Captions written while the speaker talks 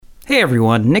Hey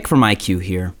everyone, Nick from IQ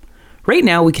here. Right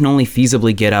now we can only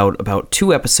feasibly get out about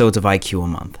 2 episodes of IQ a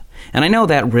month, and I know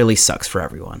that really sucks for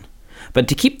everyone. But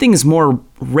to keep things more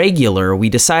regular, we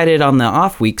decided on the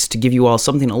off weeks to give you all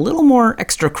something a little more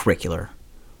extracurricular.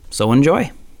 So enjoy.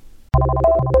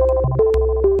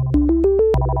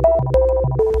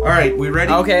 Alright, we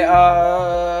ready? Okay,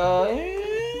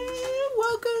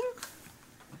 welcome.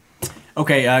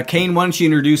 Okay, Kane, why don't you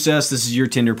introduce us? This is your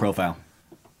Tinder profile.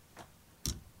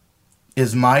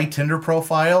 Is my Tinder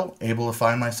profile able to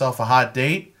find myself a hot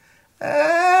date?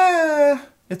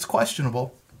 It's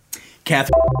questionable.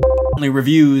 Katharine only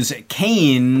reviews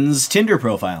Kane's Tinder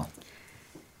profile.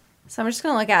 So I'm just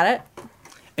going to look at it.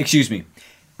 Excuse me.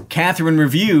 Katharine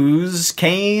reviews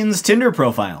Kane's Tinder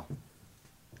profile.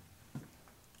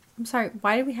 I'm sorry,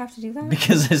 why did we have to do that?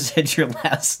 Because I said your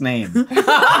last name. That's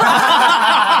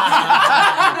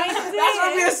where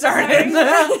I'm going to start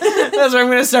it. That's where I'm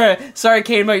going to start it. Sorry,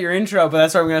 Kane, about your intro, but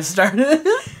that's where I'm going to start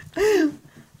it.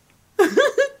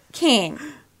 Kane,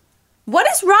 what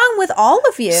is wrong with all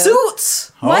of you?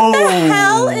 Suits! What the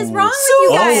hell is wrong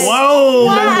with you guys? Whoa!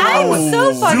 I'm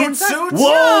so fucking Suits?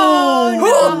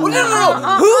 No.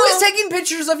 No. Who is taking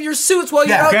pictures of your suits while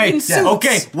you're out Okay, in suits?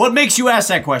 okay. What makes you ask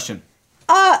that question?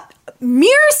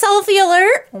 Mirror selfie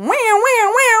alert. Wow,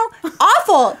 wow, wow.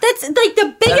 Awful. That's like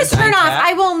the biggest turn off.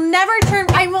 I will never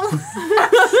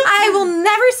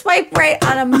never swipe right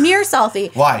on a mirror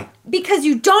selfie. Why? Because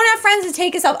you don't have friends to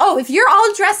take a selfie. Oh, if you're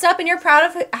all dressed up and you're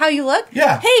proud of how you look.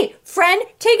 Yeah. Hey, friend,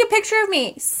 take a picture of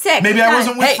me. Sick. Maybe I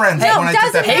wasn't with friends No, when I took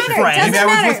that doesn't picture. matter. Doesn't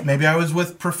matter. Maybe I was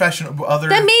with professional other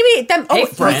Then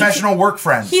professional work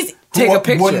friends. He's- Take a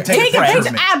picture. Wouldn't take Take a a picture picture.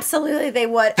 of me. Absolutely, they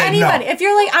would. Then Anybody. no. If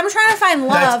you're like, I'm trying to find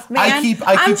love, man. I keep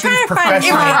I'm things trying to find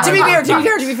professional. love.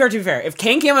 To be fair. If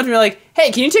Kane came up to me like,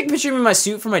 hey, can you take a picture of me in my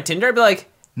suit for my Tinder? I'd be like,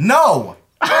 No.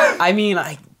 I mean,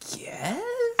 I guess.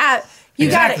 You Exactly.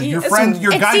 got it. Your friends,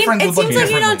 your guy friends would look It seems like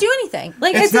you don't differently. do anything.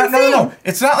 Like It's it's not. insane. No.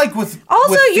 It's not like with.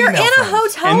 Also, with you're in female a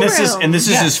friends. hotel And room. this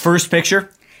is his first picture.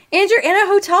 And you're in a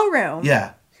hotel room.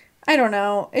 Yeah. I don't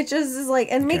know. It just is like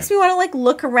it makes me want to like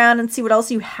look around and see what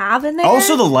else you have in there.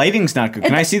 Also, the lighting's not good.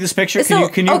 Can I see this picture? So-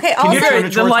 Can you okay, turn also- it The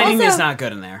towards lighting me? is not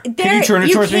good in there. Can you turn it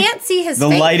you towards me? can't see his The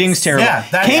face. lighting's terrible. Yeah,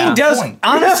 that's Kane the does point.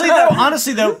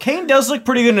 honestly though, Kane does look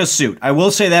pretty good in a suit. I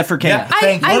will say that for Kane. Yeah,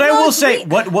 thank you. What I will will say,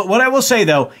 agree. what I will say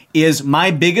though is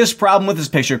my biggest problem with this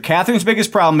picture. Catherine's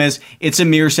biggest problem is it's a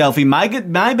mirror selfie.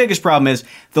 My biggest problem is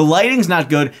the lighting's not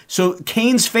good. So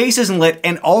Kane's face isn't lit,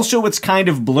 and also it's kind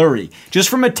of blurry. Just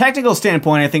from a technical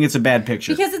standpoint, I think it's a bad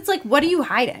picture. Because it's like, what are you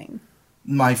hiding?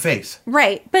 My face.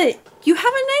 Right, but you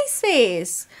have a nice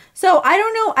face. So I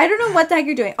don't know what the heck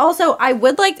you're doing. Also, I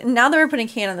would like, now that we're putting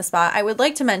Kane on the spot, I would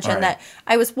like to mention that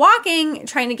I was walking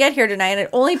trying to get here tonight, and I'd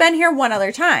only been here one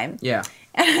other time. Yeah.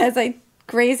 And as I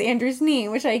grazed Andrew's knee,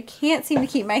 which I can't seem to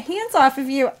keep my hands off of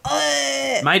you.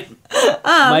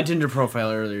 My Tinder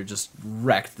profile earlier just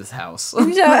wrecked this house.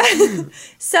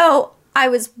 So I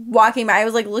was walking by, I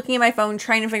was like looking at my phone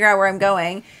trying to figure out where I'm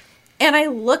going. And I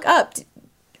look up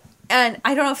and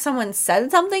I don't know if someone said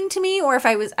something to me or if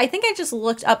I think I just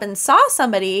looked up and saw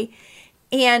somebody,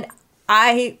 and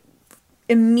I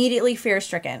immediately fear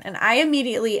stricken, and I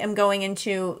immediately am going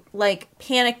into like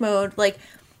panic mode. Like,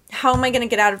 how am I going to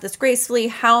get out of this gracefully?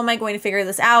 How am I going to figure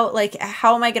this out? Like,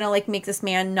 how am I going to like make this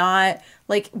man not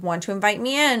like want to invite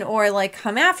me in or like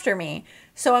come after me?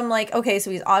 So I'm like, okay,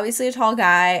 so he's obviously a tall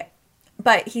guy,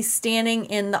 but he's standing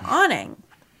in the awning.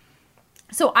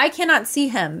 So I cannot see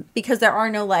him because there are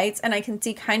no lights, and I can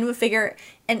see kind of a figure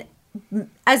and about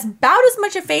as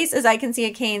much a face as I can see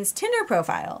at Kane's Tinder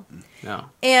profile. No.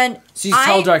 And She's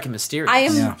tall, dark, and mysterious. I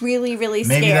am really, really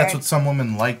scared. Maybe that's what some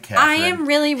women like, Catherine. I am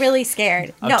really, really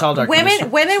scared. I'm tall, dark, and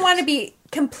mysterious. Women want to be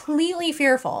completely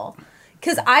fearful.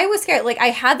 Because I was scared. Like, I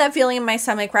had that feeling in my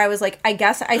stomach where I was like, I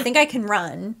think I can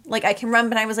run. Like, I can run,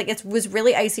 but I was like, it was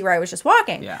really icy where I was just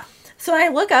walking. Yeah. So I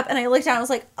look up and I look down. I was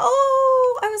like,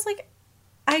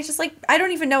 I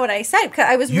don't even know what I said. Cause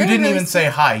I was You really, didn't really even say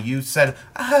hi. You said,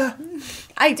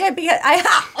 I did because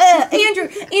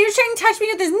Andrew's trying to touch me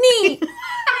with his knee.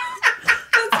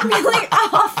 That's really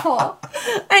awful.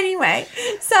 Anyway,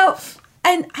 so,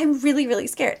 and I'm really, really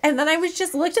scared. And then I was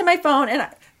just looked at my phone and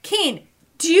Kane,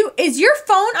 is your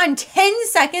phone on 10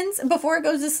 seconds before it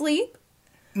goes to sleep?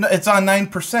 no, it's on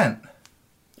 9%.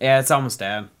 Yeah, it's almost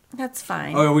dead. That's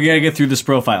fine. Oh, we gotta get through this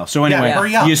profile. So anyway,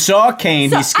 hurry up. you saw Kane.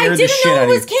 So He scared I the didn't shit know out it of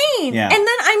was you. Kane. Yeah. And then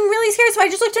I'm really scared. So I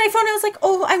just looked at my phone and I was like,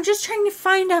 oh, I'm just trying to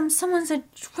find someone's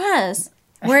address.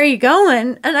 where are you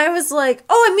going? And I was like,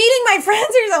 oh, I'm meeting my friends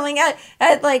or something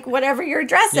at like whatever your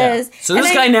address is. So And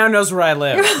this I- guy now knows where I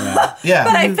live. Yeah.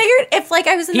 But I figured if like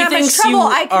I was in He that much thinks trouble, you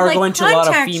I could are like going to a lot of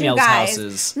contact you females' guys.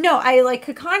 houses. No, I like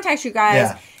could contact you guys.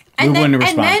 Yeah. And We then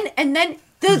wouldn't respond. and then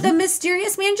the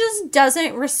mysterious man just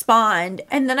doesn't respond.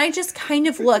 And then I just kind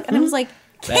of look and I was like,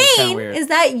 That is kinda Kane, weird. is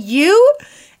that you?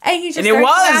 And he just And it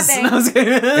starts was. laughing. I was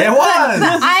It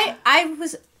was. I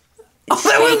was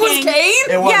that was shaking. Kane?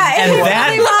 It was. Yeah, And it was.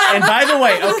 that, and by the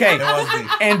way, okay. It was me.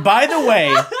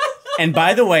 And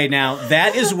by the way, now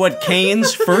that is what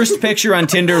Kane's first picture on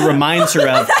Tinder reminds her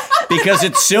of, because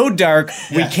it's so dark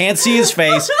we can't see his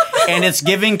face, and it's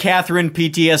giving Katharine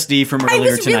PTSD from I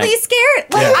earlier was tonight. really scared.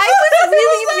 Like Yeah. I was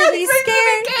really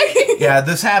scared. Yeah,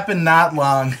 this happened not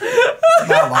long ago.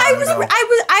 I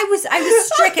was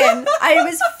stricken. I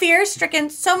was fear stricken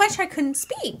so much I couldn't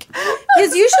speak.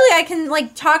 Because usually I can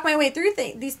like talk my way through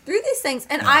these things,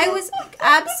 and I was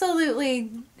absolutely.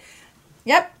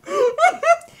 Yep.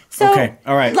 So Okay,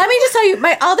 all right. Let me just tell you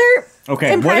my other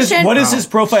Okay, impression. what does his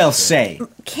profile say?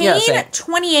 Kane, Yeah, say it.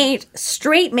 28,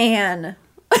 straight man. And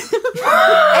that's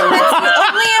the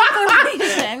only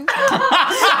information.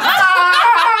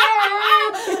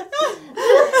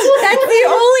 That's the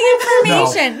only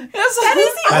information. That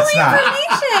is the That's only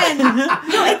information.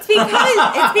 No, it's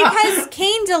because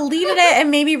Kane deleted it and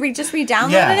maybe just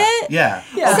re-downloaded Yeah. it. Yeah.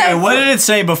 Okay, what did it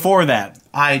say before that?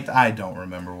 I don't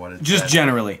remember what it Just said.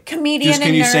 generally. Comedian Just can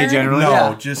and you say nerd. generally? No,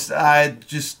 Yeah.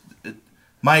 just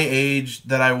my age,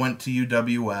 that I went to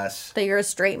UWS. That you're a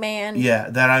straight man. Yeah,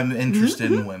 that I'm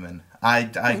interested in women. I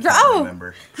can't Oh.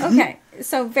 remember. Okay,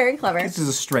 so very clever. This is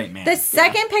a straight man. The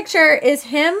second picture is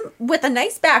him with a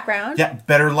nice background. Yeah,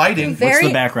 better lighting. Very- What's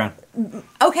the background?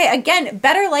 Okay, again,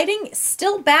 better lighting,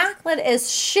 still backlit as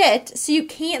shit, so you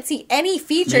can't see any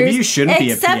features. Maybe you shouldn't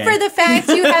be a except PA. for the fact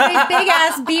you have a big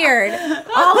ass beard.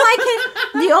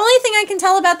 The only thing I can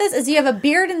tell about this is you have a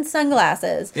beard and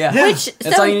sunglasses. Yeah. Which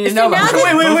That's all you need to know about now it.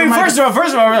 that- Wait.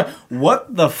 First of all,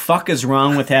 what the fuck is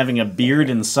wrong with having a beard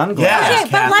and sunglasses? Yeah. Okay,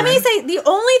 but let me Catherine. say the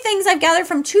only things I've gathered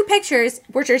from two pictures,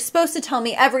 which are supposed to tell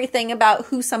me everything about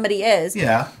who somebody is,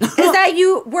 Yeah. is that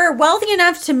you were wealthy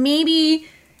enough to maybe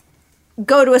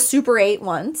go to a Super 8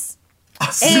 once.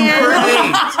 Super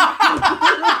 8.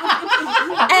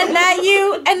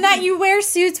 and that you wear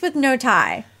suits with no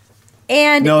tie.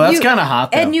 And No, that's you- kind of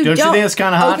hot, though. and you don't you don't- think it's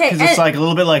kind of hot? Okay, Because it's and- like a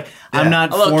little bit like, I'm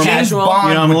not A little formal. casual.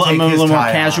 You know, I'm a would take little his more tie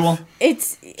off. casual.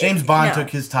 It's James Bond no. took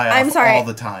his tie off I'm sorry. all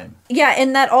the time. Yeah,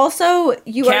 and that also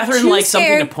you are Catherine too likes something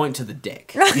scared, to point to the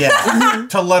dick. Yeah.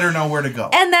 To let her know where to go.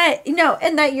 and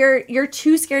that you're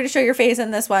too scared to show your face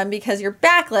in this one because you're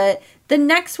backlit. The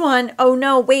next one, oh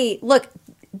no, wait, look.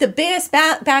 The biggest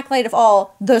backlight of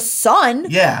all, the sun,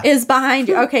 Yeah. is behind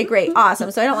you. Okay, great,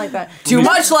 awesome. So I don't like that. Too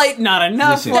much light, not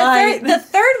enough Listen. light. The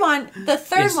third one.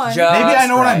 It's Maybe just Maybe I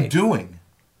know what I'm right. doing.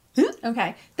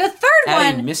 Okay. The third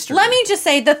Adding one, mystery. let me just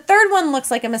say, the third one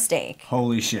looks like a mistake.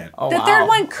 Holy shit. Oh, The wow. third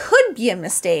one could be a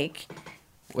mistake.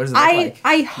 What does it look like?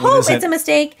 I hope is it's it? a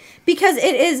mistake because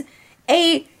it is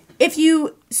if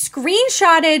you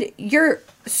screenshotted your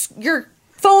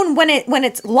phone when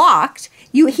it's locked,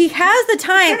 he has the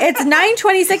time. It's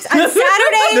 9:26 on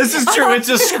Saturday. This is true. It's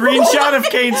a screenshot of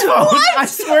Kane's phone. I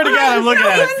swear to God, I'm looking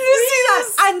at it. You see that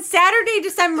on Saturday,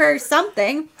 December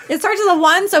something. It starts with a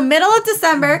 1, so middle of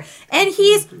December, and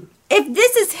if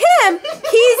this is him,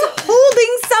 he's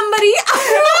holding somebody.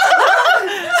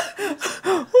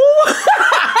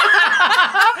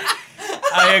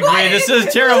 I agree. This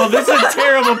is terrible. This is a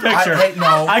terrible picture.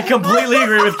 No. I completely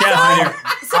agree with Catherine here.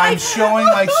 I'm showing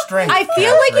my strength. I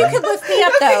feel like you Catherine. could lift me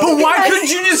up though. But why because- couldn't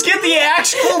you just get the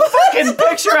actual fucking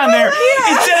picture on there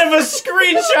instead of a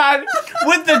screenshot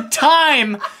with the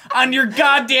time on your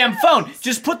goddamn phone?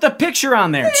 Just put the picture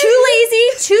on there. Too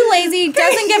lazy,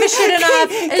 doesn't give a shit enough.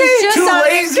 It's just Too on-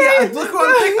 lazy. Look who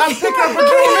I'm picking up a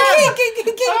grown man.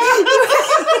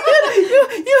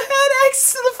 You had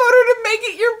access to the photo to make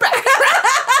it your background.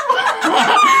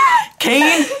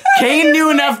 Kane knew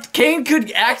enough. Kane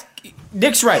could act.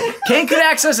 Nick's right. Kane could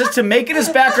access it to make it his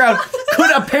background.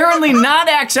 Could apparently not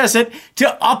access it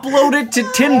to upload it to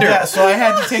Tinder. Yeah, so I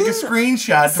had to take a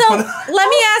screenshot to So put let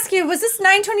me ask you: was this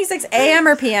 9:26 a.m.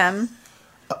 or p.m.?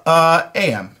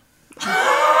 AM.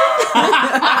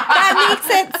 That makes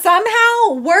it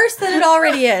somehow worse than it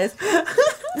already is.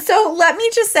 So let me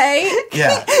just say,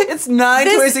 Yeah. It's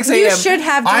 9:26 you a.m. should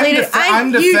have I'm, deleted.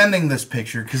 I'm you- defending this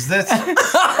picture because this.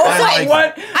 I like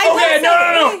What? it. I Okay, will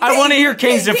no. say- I want to hear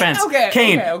Kane's defense. Okay,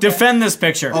 Kane, okay. defend this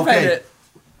picture. Okay.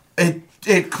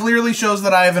 It clearly shows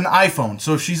that I have an iPhone.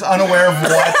 So if she's unaware of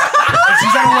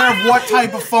what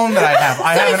type of phone that I have,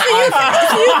 I have an iPhone.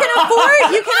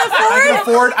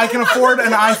 So I can afford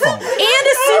an iPhone. And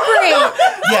a Super 8.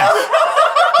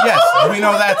 Yes, we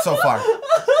know that so far.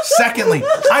 Secondly,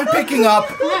 I'm picking up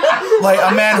like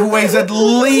a man who weighs at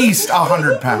least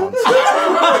 100 pounds.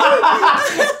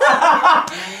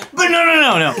 But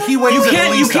no. He weighs You at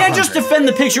can't. You least can't just 100. defend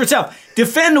the picture itself.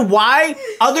 Defend why,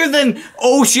 other than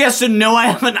she has to know I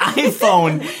have an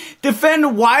iPhone.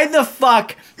 Defend why the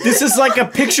fuck this is like a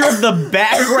picture of the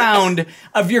background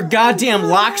of your goddamn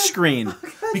lock screen.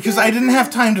 Because I didn't have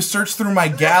time to search through my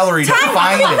gallery to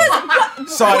find it.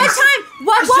 So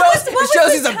What was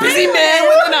He's the a busy man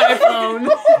with an iPhone.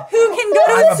 who can go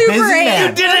to I'm a a Super busy 8? man.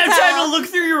 You didn't have time to look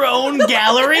through your own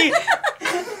gallery.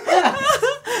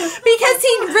 Because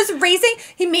he was racing.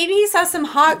 Maybe he saw some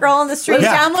hot girl on the street,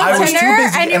 download I was Tinder, too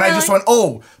busy, and, and I just went,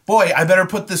 oh boy, I better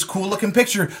put this cool looking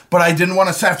picture, but I didn't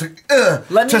want to have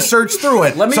to search through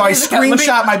it. So I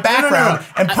screenshot my background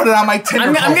and put it on my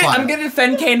Tinder profile. I'm gonna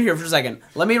defend Kane here for a second.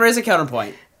 Let me raise a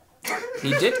counterpoint.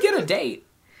 He did get a date.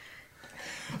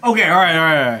 Okay, all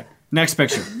right. Next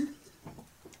picture.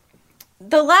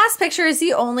 The last picture is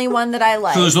the only one that I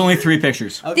like. So there's only 3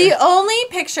 pictures. Okay. The only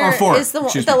picture Or 4, is the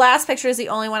excuse me. last picture is the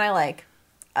only one I like.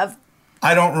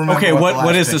 I don't remember. Okay, the what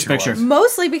last is this picture? was.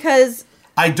 Mostly because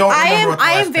I don't remember what the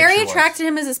I last am very picture was. attracted to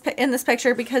him in this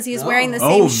picture because he's wearing the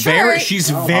same Oh, shirt. she's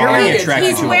very attracted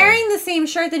He's to him. wearing the same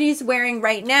shirt that he's wearing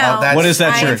right now. Oh, that's What is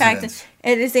that shirt? In fact,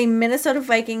 it is a Minnesota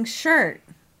Vikings shirt.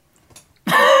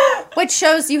 Which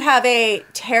shows you have a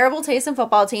terrible taste in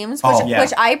football teams, which, Oh, yeah.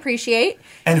 which I appreciate.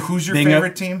 And who's your Bingo.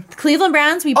 favorite team? Cleveland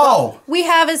Browns. We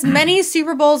have as many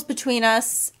Super Bowls between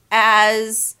us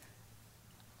as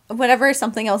whatever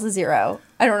something else is 0.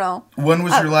 I don't know. When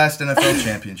was your last NFL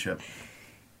championship?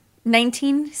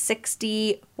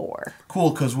 1964. Cool,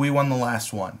 because we won the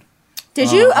last one. Did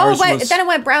you? Oh, ours wait. was- Then it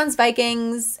went Browns,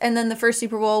 Vikings, and then the first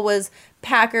Super Bowl was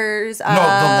Packers. No, the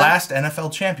last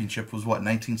NFL championship was what,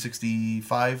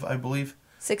 1965, I believe?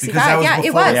 65. Because that was Yeah, it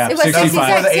before- was. Yeah, It was 65. 66.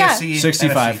 Before the Yeah. AFC,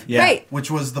 65, NFC, yeah. Right.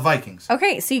 which was the Vikings.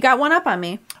 Okay, so you got one up on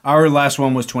me. Our last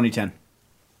one was 2010.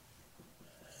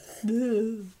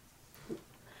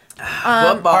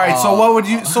 All right, so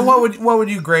what would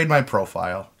you grade my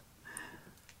profile?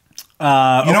 You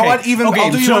know what? I'll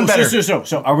do you one better.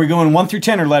 So are we going 1 through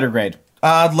 10 or letter grade?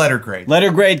 Letter grade.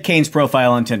 Letter grade Kane's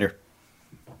profile on Tinder.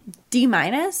 D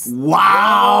minus.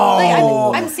 Wow.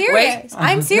 Like, I'm serious.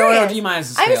 I'm serious. No, D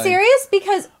minus is I'm failing. serious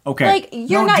because Okay. like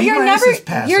you're No, not. D You're minus never. is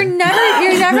passing. You're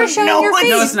never showing your face.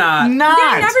 No, it's not. You're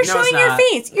never No, it's showing your not.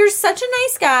 face. You're such a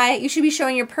nice guy. You should be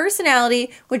showing your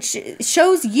personality, which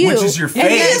shows you. Which is your Yeah,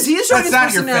 he face. is showing That's his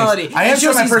not your personality. face. I am He showing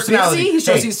shows my he's personality. busy, he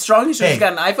shows Hey, he's strong. He shows he's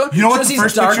got an iPhone. You know he what shows the he's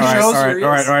first dark, picture he's shows?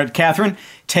 serious. All right. Catherine,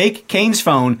 take Kane's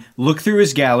phone, look through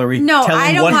his gallery, No, tell I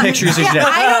him don't what want- pictures Yeah, he does.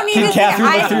 I don't need Can to see-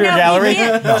 Catherine look through your no, gallery? he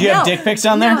can't. Do you have No. dick pics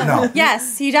on there? No.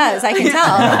 Yes, he does. I can tell.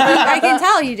 I can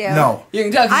tell you do. No. You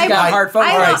can tell because he's got a hard phone.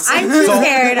 I All know. right. I'm too So,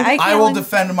 scared. I will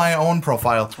defend my own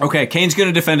profile. Okay, Kane's going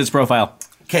to defend his profile.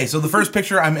 Okay, so the first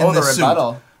picture, I'm in the the suit.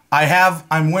 rebuttal.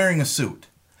 I'm wearing a suit.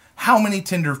 How many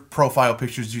Tinder profile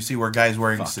pictures do you see where guys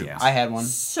wearing suits? yeah. I had one.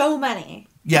 So many.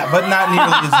 Yeah, but not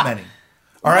nearly as many.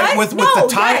 All right, What? with the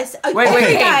tie. Yes. Wait, every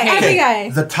Kane, guy. Kane. Every guy.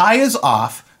 The tie is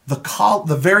off.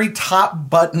 The very top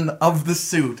button of the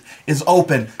suit is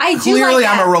open. I do Clearly,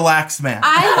 like I'm that. a relaxed man.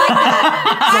 I like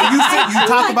that. So you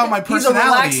talk about my He's a personality.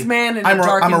 relaxed man in a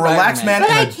dark I'm a relaxed man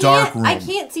environment. in a dark room. I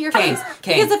can't see your Kane, face.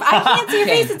 Kane, Because if I can't see your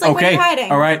Kane. face, it's like, what are Okay. you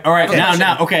hiding? All right. Okay.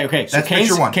 Now. Okay. So That's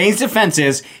picture one. Kane's defense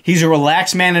is he's a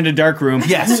relaxed man in a dark room.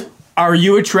 Yes. Are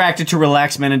you attracted to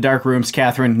relaxed men in dark rooms,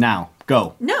 Catherine? Now,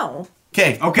 go. No.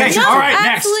 Okay. Okay. Picture, No, all right.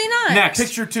 absolutely not. Next.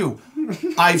 picture 2.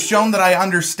 I've shown that I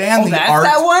understand the that's art.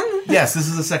 that one? Yes, this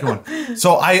is the second one.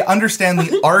 So I understand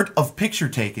the art of picture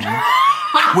taking,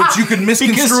 which you could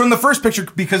misconstrue in the first picture.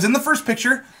 Because in the first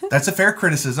picture, that's a fair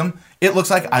criticism. It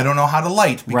looks like I don't know how to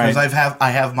light because Right.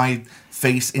 I have my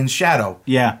face in shadow.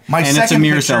 Yeah. My and second it's a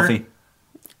mirror picture,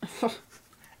 selfie.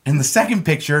 In the second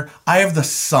picture, I have the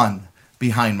sun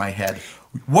behind my head.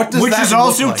 What does Which that is look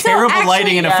also like? terrible actually-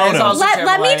 lighting in a Yeah, it's photo. also- Let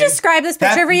terrible me lighting. describe this That-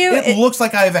 picture for you. It looks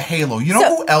like I have a halo. You know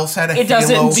So- who else had a It halo?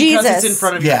 doesn't because Jesus. it's in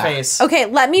front of Yeah. your face. Okay,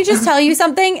 let me just tell you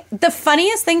something. The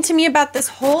funniest thing to me about this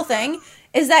whole thing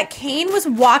is that Kane was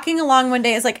walking along one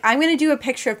day. It's like, I'm going to do a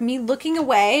picture of me looking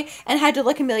away, and had to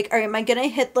look and be like, all right, am I going to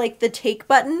hit like the take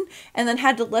button? And then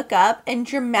had to look up and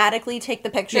dramatically take the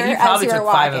picture Yeah, he as probably you were took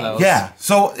walking. 5 of those. Yeah,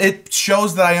 so it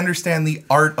shows that I understand the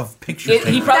art of picture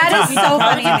taking. He probably, That is he so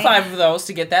probably funny. took 5 of those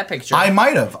to get that picture. I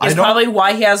might have. I It's don't probably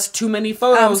why he has too many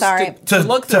photos sorry. to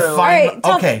look through. All right,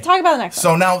 Okay. talk about the next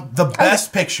So one. now the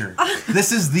best picture.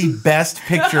 This is the best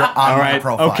picture on All my right.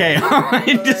 profile. Okay. All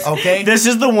right. Okay. This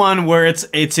is the one where it's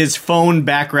his phone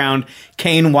background.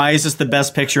 Kane, why is this the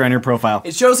best picture on your profile?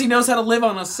 It shows he knows how to live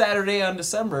on a Saturday on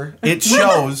December. It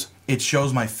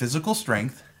shows my physical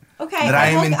strength. Okay, that I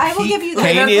am in I will peak- give you that.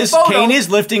 Okay, Kane there's the is photo. Kane is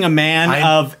lifting a man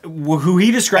I'm- who he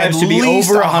describes At to be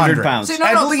least over 100 100 pounds. See,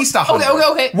 At least 100.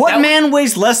 Okay. What That man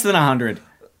weighs less than 100?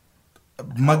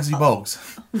 Muggsy Bogues.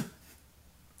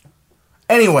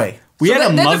 Anyway, We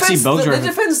had a that Muggsy defends Bogues That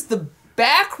reference. defends the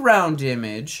background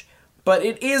image, but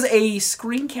it is a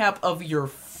screen cap of your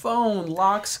phone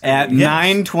lock screen. At Yes.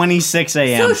 9:26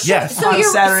 a.m. Yes. So On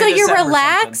you're Saturday, December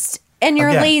relaxed and you're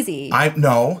again, lazy.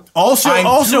 No. Also,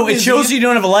 I'm too it busy. shows you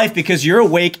don't have a life because you're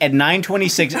awake at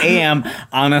 9:26 a.m.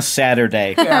 on a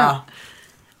Saturday. Yeah.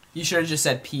 You should have just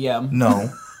said PM.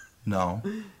 No.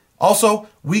 Also,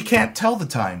 we can't tell the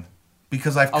time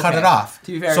because I've cut Okay. it off.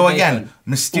 To be fair, So they again, could.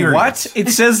 mysterious. What? It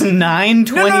says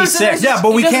 9:26. Yeah,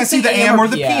 but we It doesn't can't see say the AM or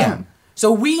the PM.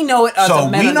 So we know it as So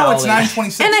a meta we know it's knowledge.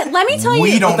 9:26. And let me tell you,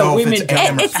 we don't the know if women it's don't.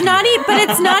 AM or it's PM. not even, but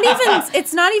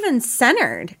it's not even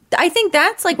centered. I think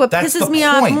that's like what That's pisses the me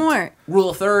off point. more. Rule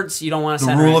of thirds, you don't want to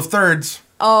The center rule it. of thirds.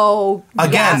 Oh,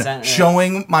 Again, Yeah.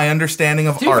 showing my understanding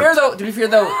of To be art. fair though,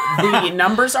 the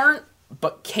numbers aren't,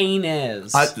 but Kane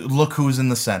is. Look who's in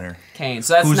the center. Kane.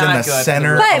 So that's who's in not the good.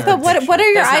 center but of the what picture. are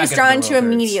your That's not eyes good drawn for to rule of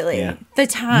thirds. immediately? Yeah. The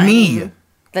time. Me.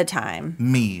 The time.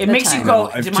 Me. It makes you time.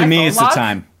 go. No, Did to my me, phone it's the lock?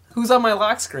 time. Who's on my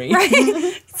lock screen?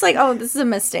 It's like, oh, this is a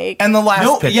mistake. And the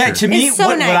last picture. Yeah, to me, It's so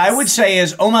what I nice. would say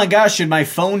is, oh my gosh, should my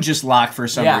phone just lock for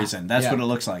some Yeah. reason? That's Yeah. what it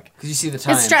looks like. Because you see the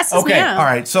time. It stresses Okay, me out. All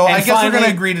right, so And I guess we're finally- going to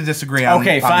agree to disagree on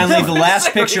Okay, on finally, this. the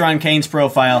last picture on Kane's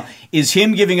profile is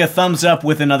him giving a thumbs up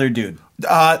with another dude.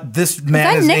 This man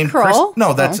that is Nick named Kroll? Chris.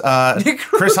 No, that's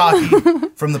Chris Hockey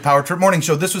from the Power Trip Morning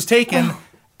Show. This was taken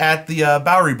at the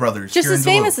Bowery Brothers. Just here as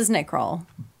in Duluth. famous as Nick Kroll.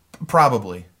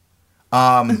 Probably.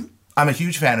 I'm a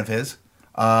huge fan of his.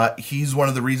 He's one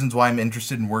of the reasons why I'm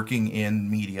interested in working in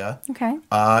media. Okay.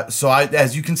 So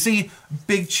as you can see,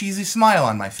 big cheesy smile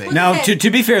on my face. Now, Okay. to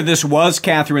be fair, this was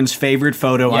Catherine's favorite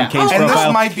photo Yeah. on Kane's And this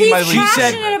profile. might be He's my least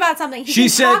passionate favorite. about something. He She can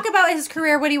said- talk about his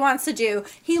career, what he wants to do.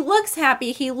 He looks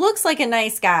happy. He looks like a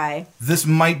nice guy. This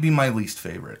might be my least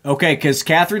favorite. Okay, because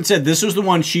Katharine said this was the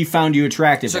one she found you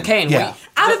attractive So in. Kane, Yeah. wait.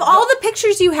 Out of all the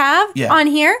pictures you have Yeah. on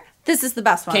here, this is the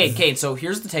best one. Kane, so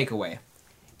here's the takeaway.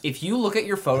 If you look at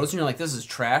your photos and you're like, this is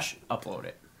trash, upload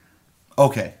it.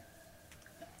 Okay.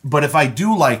 But if I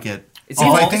do like it, It's if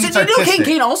I think it's artistic,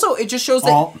 Kane, also, it just shows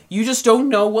that All- you just don't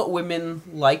know what women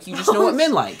like. You just know what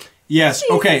men like. Yes,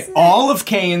 okay. Jesus. All of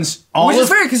Kane's... Which is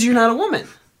fair because you're not a woman.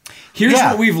 Here's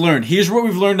Yeah. what we've learned. Here's what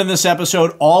we've learned in this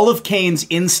episode. All of Kane's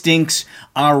instincts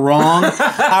are wrong.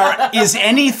 Is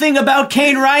anything about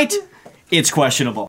Kane right? It's questionable.